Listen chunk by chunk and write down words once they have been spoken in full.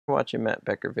Watching Matt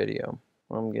Becker video.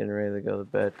 I'm getting ready to go to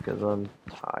bed because I'm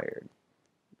tired.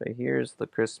 But here's the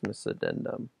Christmas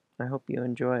addendum. I hope you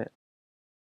enjoy it.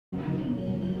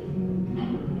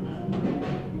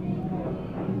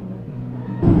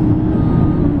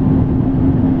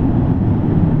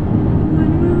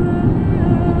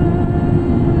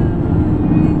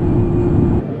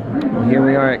 Well, here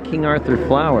we are at King Arthur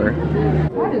Flower.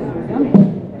 That is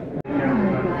yummy.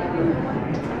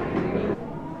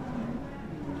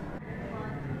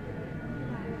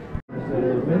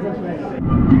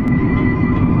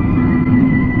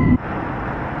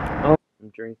 Oh, I'm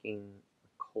drinking a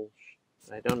kolsch.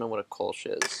 I don't know what a kolsch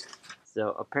is. So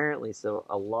apparently,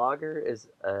 a lager is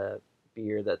a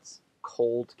beer that's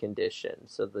cold conditioned.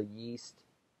 So the yeast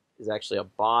is actually a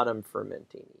bottom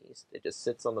fermenting yeast. It just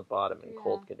sits on the bottom in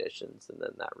cold conditions, and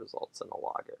then that results in a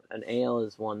lager. An ale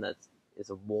is one that is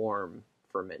a warm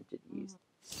fermented yeast.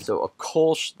 So a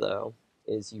kolsch, though,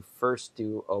 is you first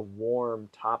do a warm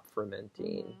top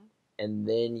fermenting, and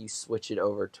then you switch it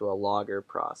over to a lager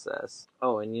process.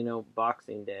 Oh, and you know,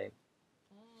 Boxing Day.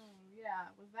 Yeah,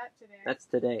 was that today? That's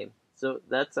today. So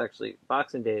that's actually,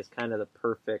 Boxing Day is kind of the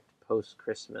perfect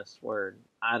post-Christmas word.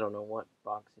 I don't know what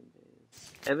Boxing Day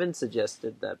is. Evan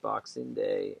suggested that Boxing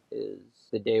Day is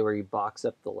the day where you box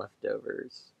up the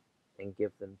leftovers and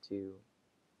give them to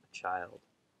a child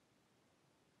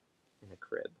in a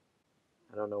crib.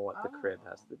 I don't know what the crib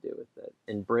has to do with it.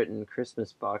 In Britain,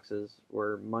 Christmas boxes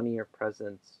were money or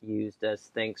presents used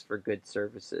as thanks for good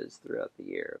services throughout the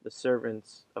year. The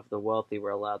servants of the wealthy were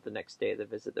allowed the next day to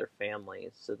visit their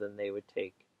families, so then they would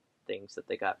take things that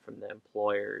they got from the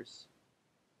employers,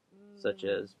 such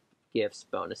as gifts,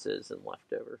 bonuses, and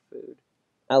leftover food.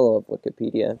 I love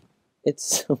Wikipedia.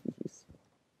 It's so useful.